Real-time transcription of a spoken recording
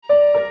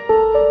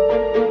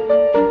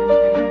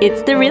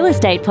It's the Real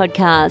Estate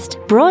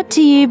Podcast, brought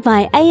to you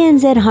by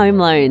ANZ Home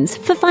Loans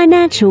for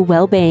financial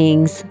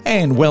well-beings.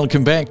 And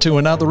welcome back to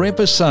another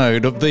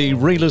episode of the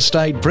Real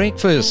Estate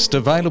Breakfast,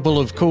 available,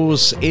 of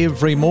course,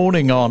 every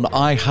morning on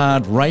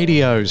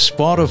iHeartRadio,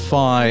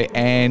 Spotify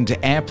and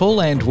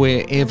Apple, and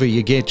wherever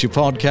you get your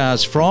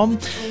podcasts from.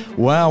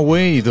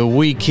 Wowee, the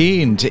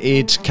weekend,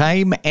 it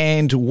came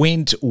and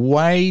went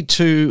way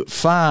too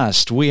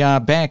fast. We are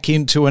back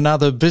into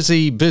another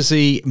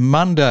busy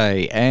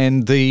Monday,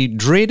 and the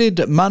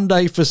dreaded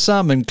Monday for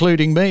some,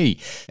 including me.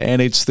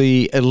 And it's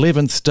the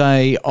 11th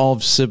day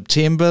of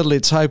September.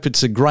 Let's hope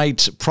it's a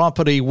great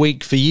property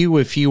week for you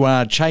if you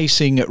are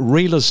chasing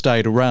real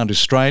estate around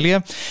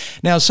Australia.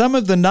 Now, some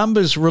of the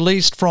numbers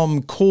released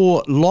from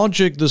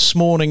CoreLogic this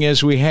morning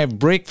as we have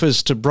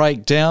breakfast to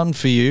break down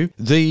for you.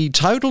 The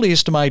total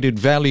estimated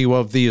value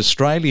of the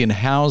Australian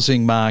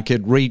housing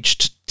market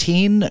reached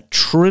 10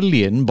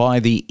 trillion by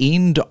the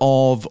end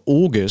of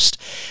August,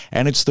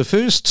 and it's the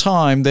first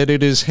time that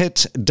it has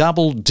hit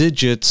double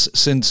digits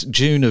since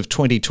June of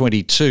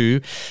 2022.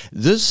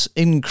 This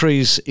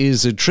increase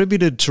is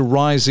attributed to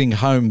rising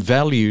home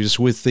values,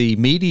 with the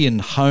median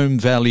home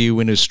value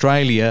in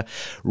Australia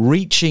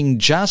reaching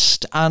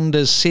just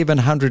under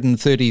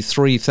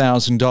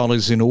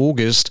 $733,000 in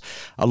August,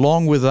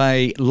 along with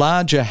a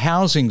larger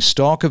housing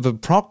stock of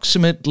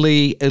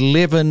approximately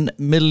 11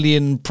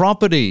 million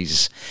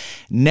properties.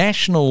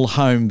 National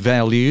home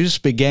values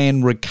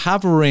began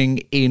recovering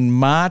in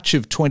March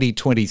of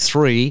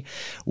 2023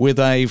 with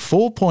a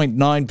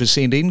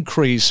 4.9%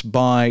 increase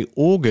by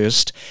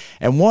August.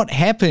 And what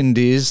happened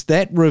is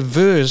that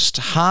reversed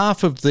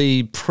half of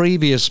the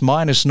previous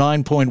minus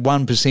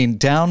 9.1%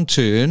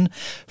 downturn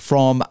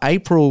from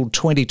April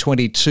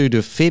 2022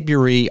 to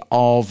February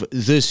of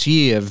this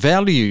year.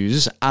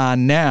 Values are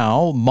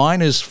now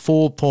minus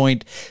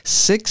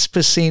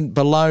 4.6%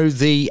 below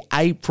the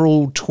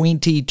April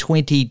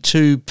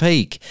 2022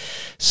 peak.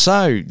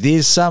 So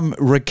there's some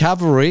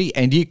recovery,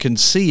 and you can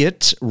see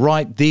it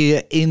right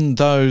there in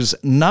those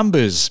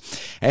numbers.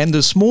 And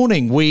this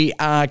morning we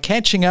are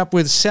catching up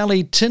with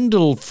Sally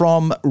Tindall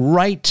from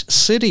Rate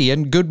City.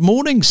 And good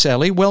morning,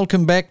 Sally.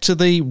 Welcome back to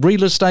the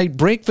Real Estate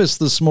Breakfast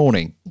this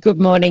morning. Good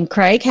morning,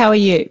 Craig. How are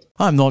you?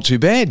 I'm not too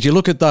bad. You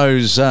look at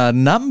those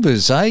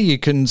numbers, eh? You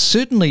can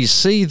certainly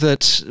see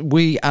that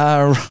we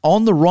are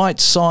on the right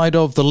side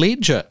of the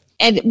ledger.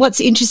 And what's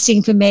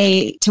interesting for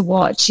me to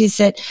watch is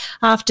that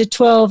after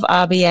 12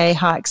 RBA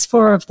hikes,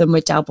 4 of them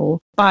were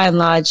double. By and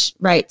large,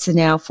 rates are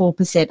now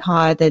 4%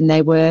 higher than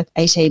they were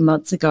 18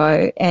 months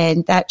ago.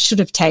 And that should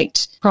have taken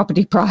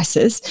property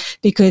prices,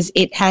 because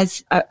it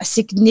has a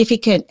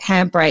significant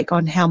handbrake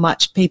on how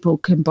much people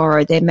can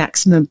borrow, their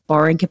maximum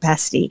borrowing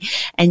capacity.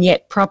 And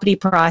yet property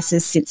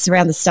prices since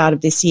around the start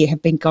of this year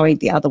have been going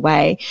the other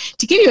way.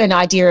 To give you an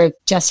idea of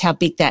just how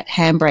big that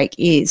handbrake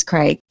is,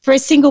 Craig, for a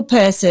single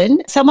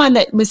person, someone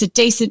that was a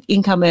decent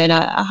income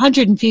earner,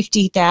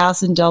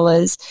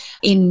 $150,000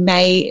 in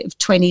May of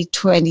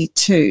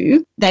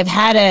 2022, they've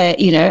had a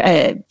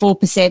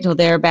 4% or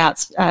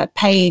thereabouts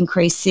pay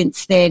increase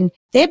since then.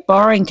 Their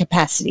borrowing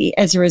capacity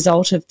as a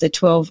result of the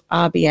 12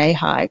 RBA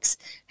hikes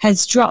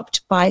has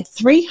dropped by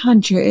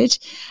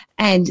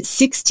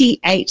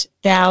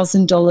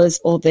 $368,000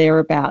 or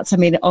thereabouts. I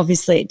mean,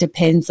 obviously it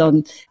depends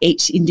on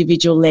each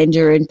individual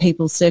lender and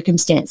people's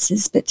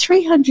circumstances, but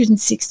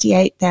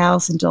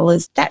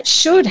 $368,000, that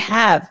should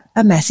have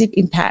a massive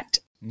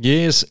impact.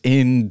 Yes,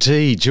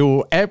 indeed.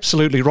 You're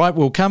absolutely right.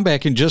 We'll come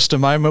back in just a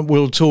moment.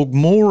 We'll talk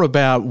more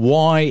about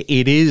why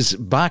it is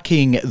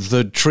bucking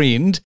the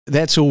trend.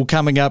 That's all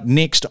coming up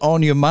next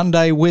on your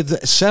Monday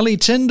with Sally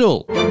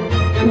Tindall.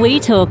 We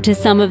talk to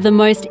some of the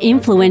most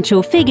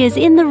influential figures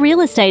in the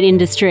real estate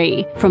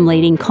industry, from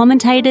leading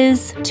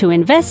commentators to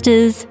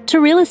investors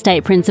to real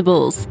estate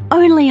principals,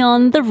 only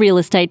on the Real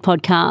Estate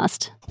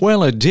Podcast.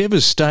 Well, a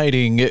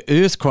devastating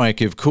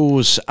earthquake, of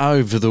course,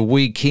 over the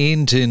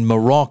weekend in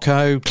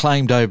Morocco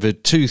claimed over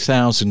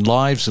 2,000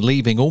 lives,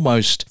 leaving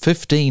almost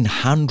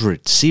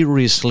 1,500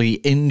 seriously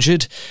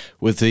injured,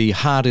 with the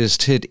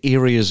hardest hit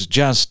areas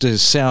just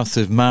south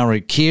of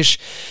Marrakesh.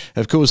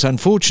 Of course,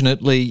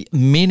 unfortunately,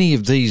 many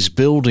of these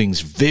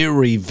buildings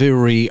very,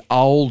 very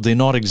old. They're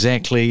not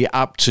exactly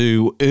up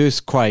to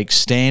earthquake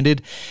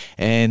standard,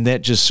 and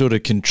that just sort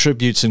of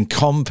contributes and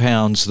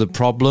compounds the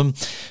problem.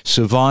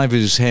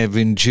 Survivors have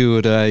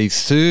endured a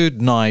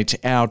third night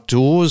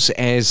outdoors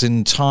as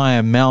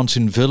entire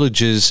mountain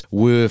villages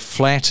were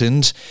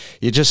flattened.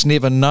 You just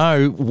never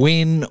know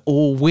when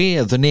or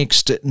where the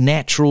next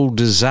natural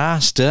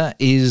disaster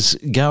is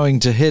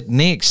going to hit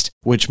next,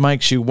 which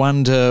makes you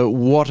wonder,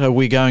 what are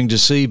we going to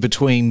see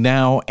between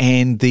now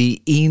and the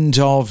end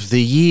of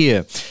the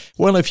year?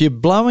 Well, if you're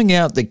blowing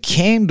out the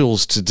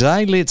candles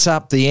today, let's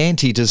up the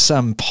ante to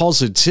some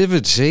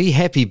positivity.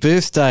 Happy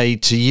birthday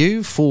to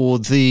you for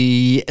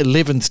the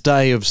 11th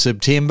day of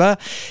September.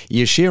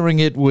 You're sharing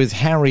it with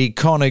Harry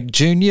Connick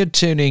Jr.,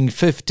 turning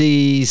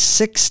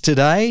 56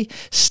 today.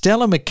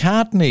 Stella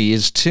McCartney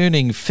is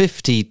turning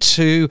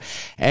 52.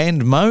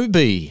 And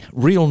Moby,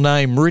 real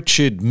name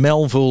Richard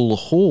Melville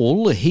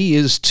Hall, he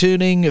Sally is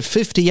turning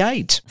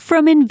 58.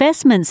 From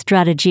investment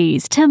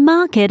strategies to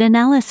market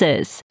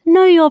analysis,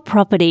 know your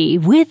property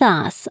with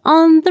us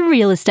on the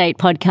Real Estate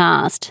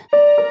Podcast.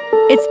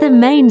 It's the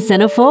Main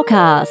Centre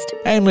forecast.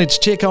 And let's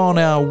check on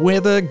our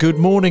weather. Good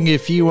morning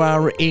if you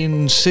are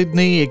in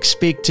Sydney,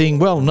 expecting,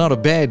 well, not a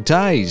bad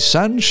day.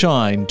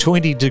 Sunshine,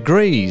 20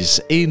 degrees.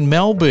 In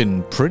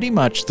Melbourne, pretty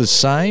much the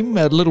same.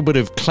 A little bit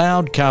of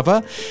cloud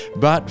cover,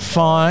 but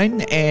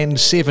fine, and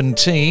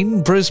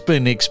 17.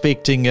 Brisbane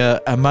expecting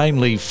a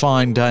mainly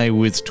fine day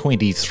with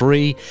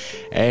 23.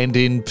 And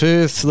in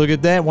Perth, look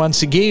at that,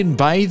 once again,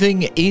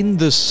 bathing in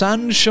the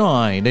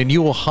sunshine, and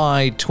your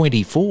high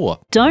 24.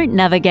 Don't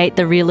navigate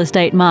the real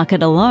estate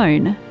market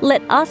alone.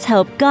 Let us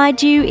help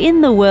guide you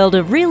in the world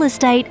of real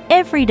estate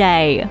every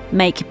day.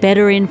 Make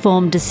better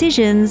informed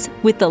decisions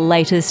with the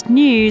latest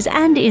news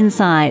and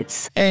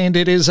insights. And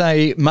it is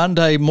a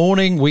Monday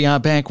morning. We are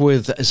back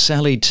with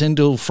Sally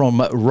Tindall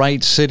from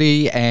Rate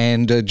City,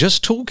 and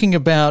just talking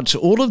about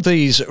all of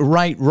these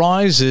rate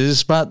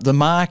rises, but the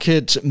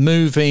market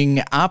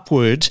moving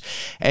upward.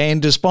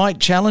 And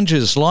despite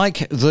challenges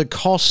like the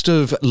cost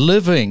of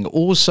living,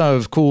 also,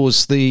 of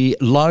course, the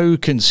low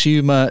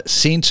consumer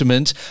sentiment,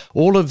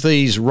 all of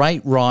these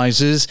rate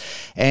rises,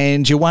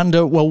 and you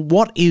wonder, well,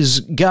 what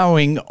is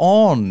going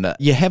on?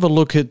 You have a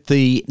look at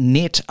the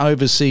net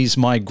overseas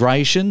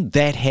migration.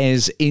 That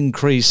has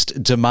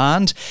increased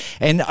demand,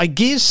 and I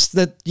guess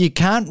that you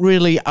can't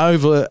really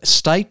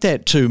overstate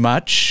that too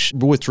much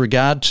with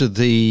regard to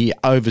the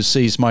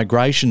overseas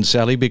migration,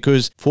 Sally,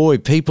 because, boy,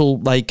 people,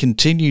 they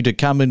continue to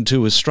come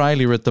into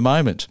Australia at the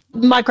moment.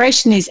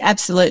 Migration is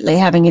absolutely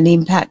having an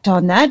impact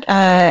on that,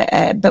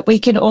 but we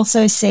can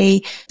also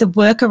see the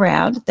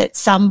workaround that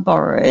some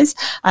borrowers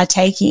are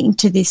taking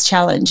to this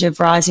challenge of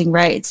rising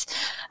rates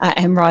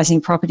and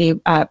rising property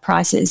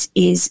prices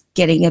is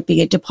getting a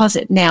bigger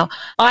deposit. Now,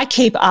 I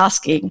keep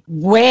asking,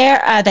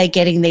 where are they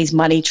getting these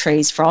money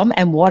trees from,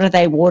 and what are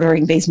they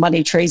watering these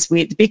money trees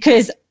with?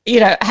 Because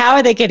how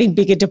are they getting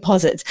bigger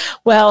deposits?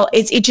 Well,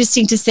 it's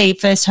interesting to see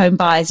first home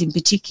buyers in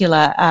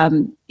particular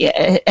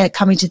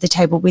coming to the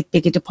table with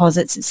bigger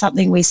deposits. It's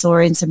something we saw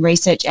in some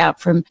research out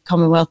from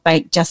Commonwealth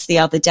Bank just the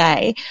other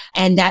day.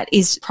 And that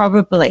is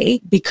probably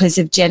because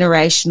of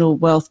generational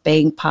wealth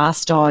being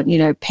passed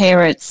on,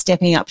 parents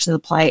stepping up to the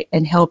plate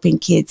and helping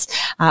kids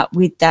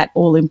with that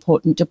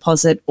all-important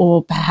deposit,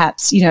 or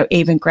perhaps,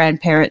 even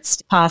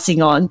grandparents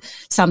passing on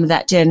some of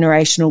that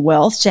generational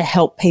wealth to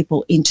help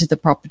people into the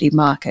property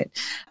market.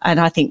 And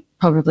I think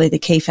probably the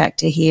key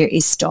factor here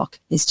is stock.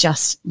 There's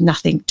just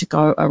nothing to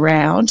go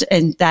around,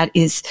 and that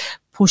is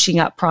pushing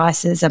up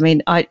prices. I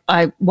mean,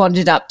 I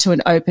wandered up to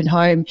an open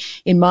home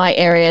in my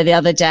area the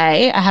other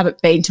day. I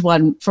haven't been to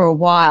one for a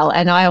while,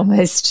 and I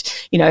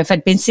almost, if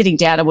I'd been sitting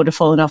down, I would have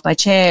fallen off my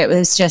chair.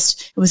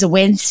 It was a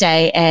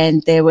Wednesday,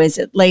 and there was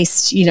at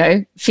least,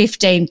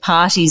 15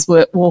 parties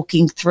were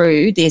walking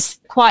through this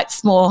quite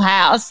small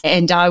house,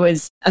 and I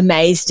was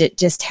amazed at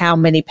just how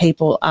many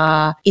people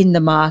are in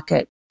the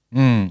market.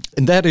 And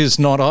that is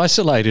not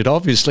isolated.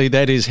 Obviously,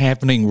 that is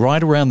happening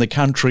right around the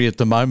country at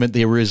the moment.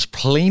 There is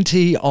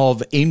plenty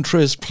of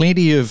interest,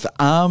 plenty of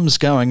arms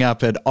going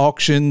up at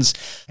auctions,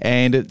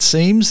 and it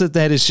seems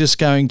that is just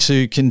going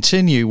to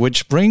continue,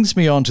 which brings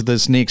me on to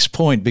this next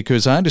point,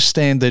 because I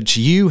understand that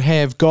you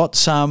have got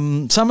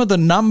some of the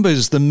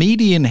numbers, the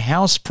median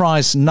house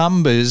price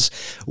numbers,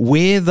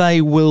 where they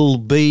will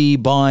be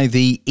by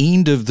the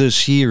end of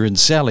this year. And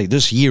Sally,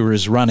 this year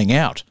is running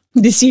out.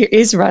 This year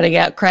is running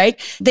out, Craig.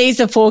 These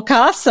are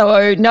forecasts,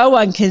 so no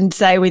one can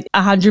say with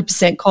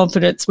 100%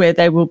 confidence where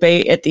they will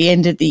be at the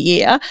end of the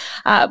year.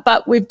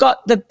 But we've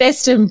got the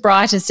best and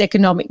brightest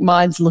economic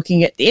minds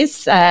looking at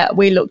this.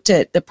 We looked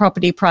at the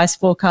property price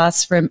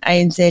forecasts from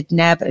ANZ,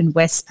 NAB and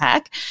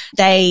Westpac.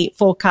 They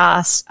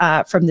forecast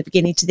from the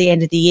beginning to the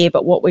end of the year,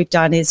 but what we've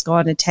done is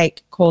gone and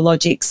take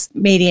CoreLogic's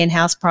median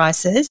house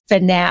prices for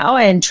now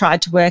and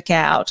tried to work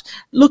out,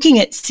 looking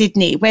at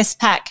Sydney,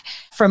 Westpac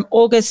from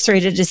August through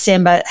to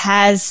December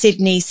has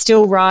Sydney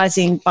still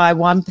rising by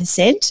 1%,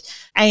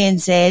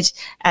 ANZ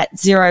at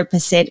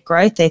 0%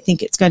 growth. They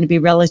think it's going to be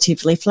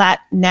relatively flat,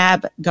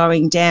 NAB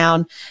going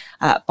down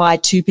by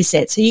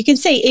 2%. So you can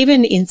see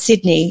even in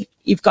Sydney,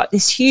 you've got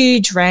this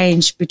huge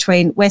range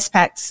between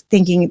Westpac's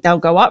thinking they'll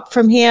go up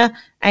from here,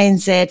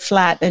 ANZ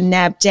flat and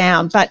NAB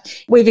down. But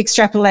we've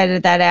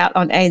extrapolated that out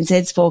on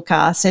ANZ's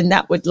forecast, and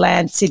that would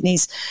land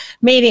Sydney's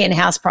median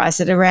house price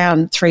at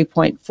around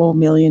 $3.4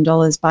 million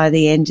by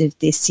the end of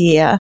this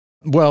year.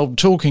 Well,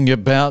 talking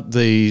about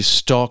the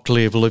stock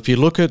level, if you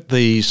look at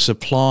the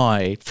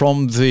supply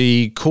from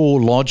the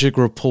CoreLogic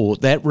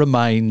report, that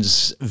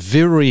remains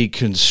very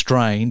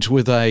constrained,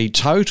 with a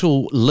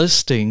total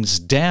listings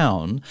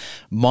down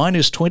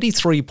minus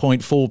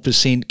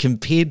 23.4%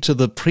 compared to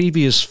the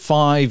previous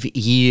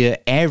 5-year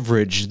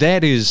average.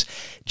 That is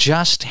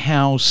just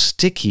how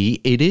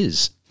sticky it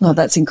is. Well,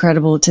 that's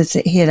incredible to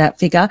hear that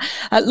figure.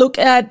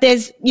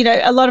 There's,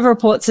 a lot of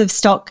reports of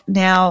stock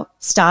now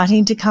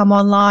starting to come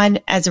online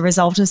as a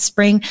result of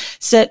spring.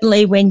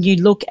 Certainly when you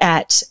look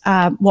at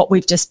what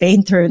we've just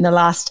been through in the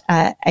last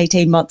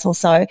 18 months or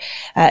so,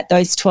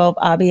 those 12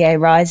 RBA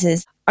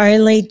rises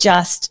only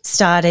just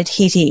started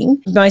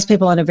hitting most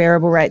people on a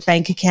variable rate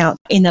bank account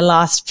in the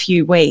last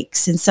few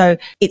weeks. And so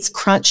it's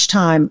crunch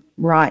time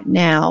right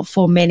now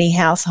for many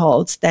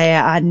households. They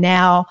are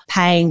now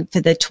paying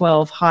for the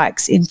 12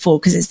 hikes in full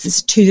because it's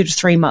this 2 to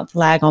 3 month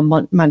lag on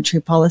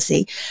monetary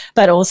policy.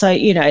 But also,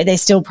 they're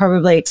still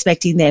probably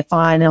expecting their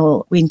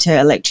final winter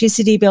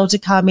electricity bill to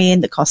come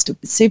in. The cost of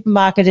the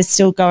supermarket is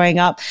still going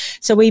up.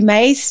 So we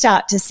may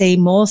start to see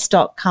more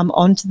stock come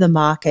onto the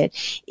market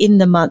in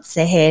the months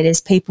ahead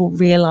as people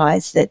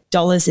realise that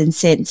dollars and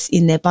cents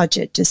in their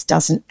budget just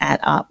doesn't add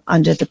up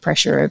under the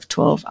pressure of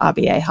 12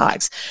 RBA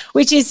hikes,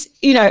 which is,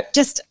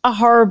 just a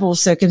horrible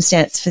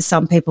circumstance for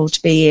some people to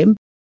be in.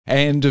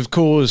 And of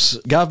course,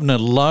 Governor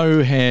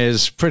Lowe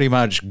has pretty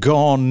much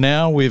gone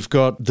now. We've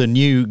got the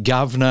new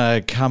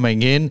governor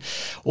coming in.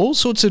 All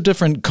sorts of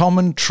different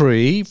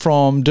commentary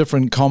from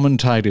different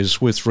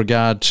commentators with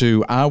regard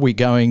to, are we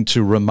going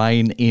to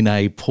remain in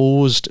a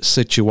paused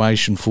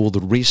situation for the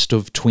rest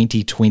of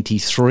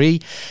 2023?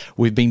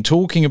 We've been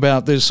talking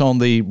about this on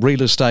the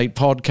Real Estate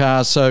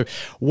Podcast. So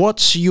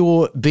what's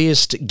your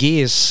best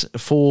guess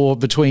for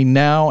between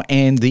now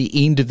and the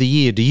end of the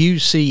year? Do you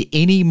see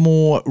any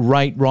more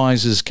rate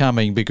rises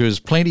coming? Because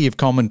plenty of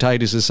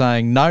commentators are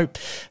saying, nope,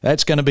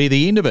 that's going to be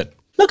the end of it.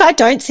 Look, I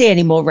don't see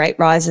any more rate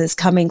rises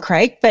coming,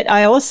 Craig, but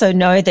I also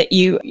know that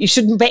you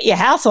shouldn't bet your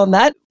house on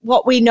that.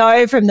 What we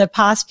know from the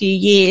past few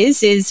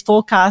years is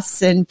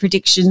forecasts and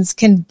predictions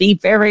can be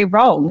very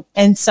wrong.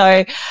 And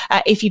so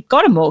if you've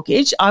got a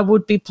mortgage, I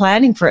would be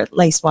planning for at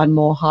least one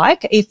more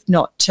hike, if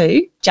not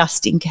two,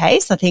 just in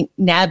case. I think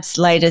NAB's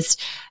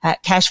latest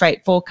cash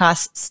rate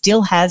forecast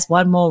still has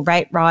one more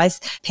rate rise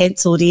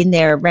penciled in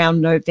there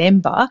around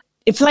November.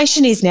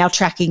 Inflation is now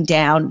tracking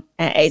down.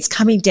 It's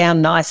coming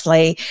down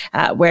nicely.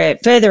 We're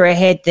further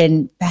ahead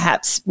than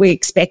perhaps we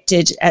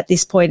expected at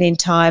this point in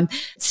time,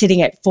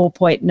 sitting at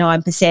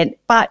 4.9%,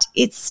 but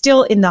it's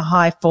still in the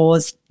high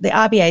fours. The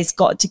RBA's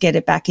got to get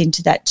it back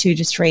into that 2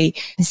 to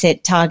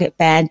 3% target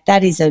band.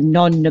 That is a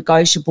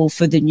non-negotiable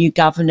for the new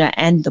governor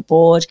and the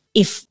board.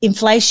 If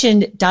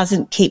inflation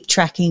doesn't keep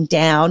tracking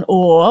down,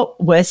 or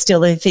worse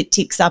still, if it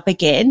ticks up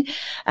again,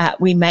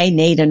 we may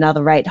need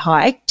another rate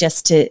hike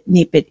just to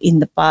nip it in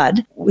the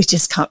bud. We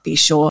just can't be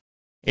sure.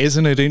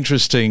 Isn't it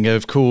interesting?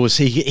 Of course,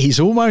 he's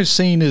almost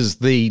seen as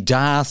the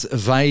Darth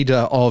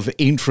Vader of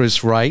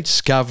interest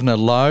rates, Governor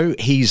Lowe.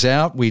 He's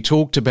out. We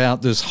talked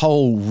about this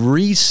whole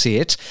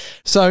reset.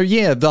 So,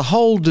 yeah, the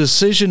whole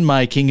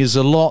decision-making is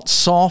a lot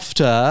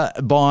softer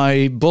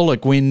by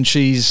Bullock when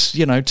she's,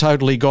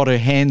 totally got her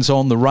hands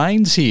on the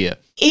reins here.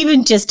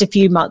 Even just a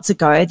few months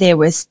ago, there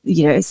was,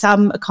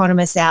 some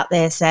economists out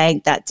there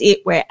saying that's it,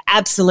 we're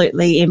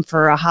absolutely in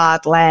for a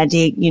hard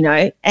landing,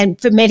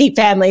 and for many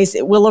families,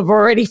 it will have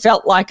already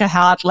felt like a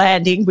hard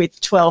landing with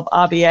 12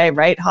 RBA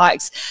rate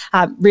hikes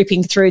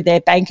ripping through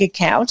their bank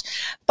account.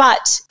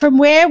 But from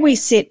where we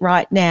sit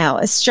right now,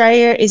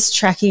 Australia is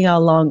tracking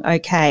along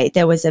okay.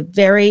 There was a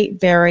very,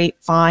 very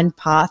fine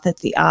path that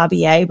the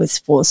RBA was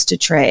forced to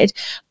tread,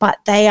 but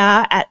they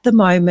are at the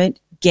moment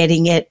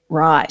getting it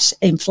right.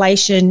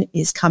 Inflation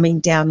is coming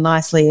down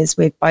nicely, as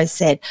we've both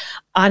said.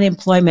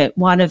 Unemployment,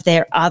 one of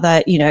their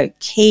other,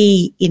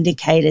 key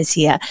indicators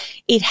here,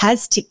 it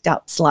has ticked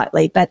up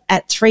slightly, but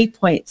at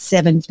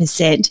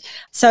 3.7%.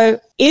 So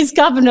is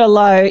Governor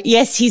Lowe,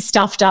 yes, he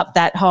stuffed up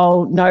that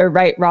whole no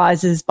rate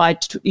rises by,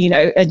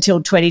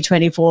 until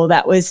 2024.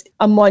 That was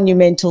a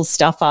monumental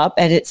stuff up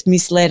and it's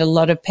misled a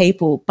lot of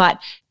people. But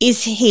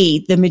is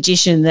he the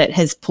magician that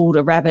has pulled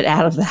a rabbit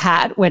out of the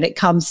hat when it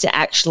comes to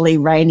actually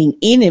reining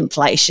in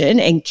inflation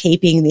and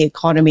keeping the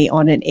economy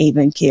on an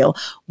even keel?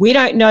 We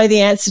don't know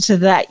the answer to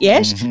that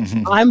yet.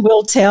 Time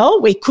will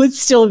tell. We could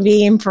still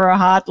be in for a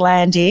hard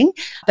landing.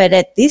 But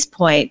at this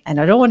point, and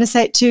I don't want to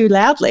say it too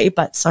loudly,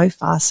 but so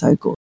far so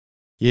good.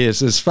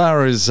 Yes, as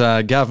far as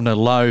Governor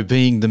Lowe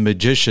being the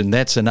magician,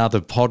 that's another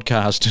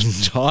podcast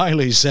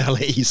entirely,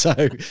 Sally.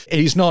 So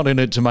he's not in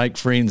it to make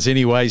friends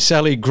anyway.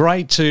 Sally,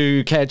 great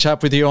to catch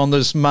up with you on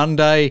this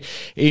Monday.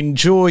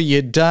 Enjoy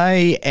your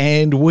day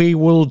and we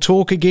will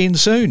talk again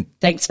soon.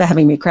 Thanks for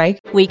having me, Craig.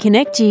 We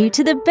connect you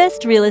to the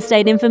best real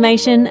estate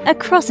information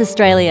across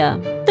Australia.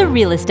 The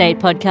Real Estate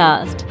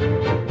Podcast.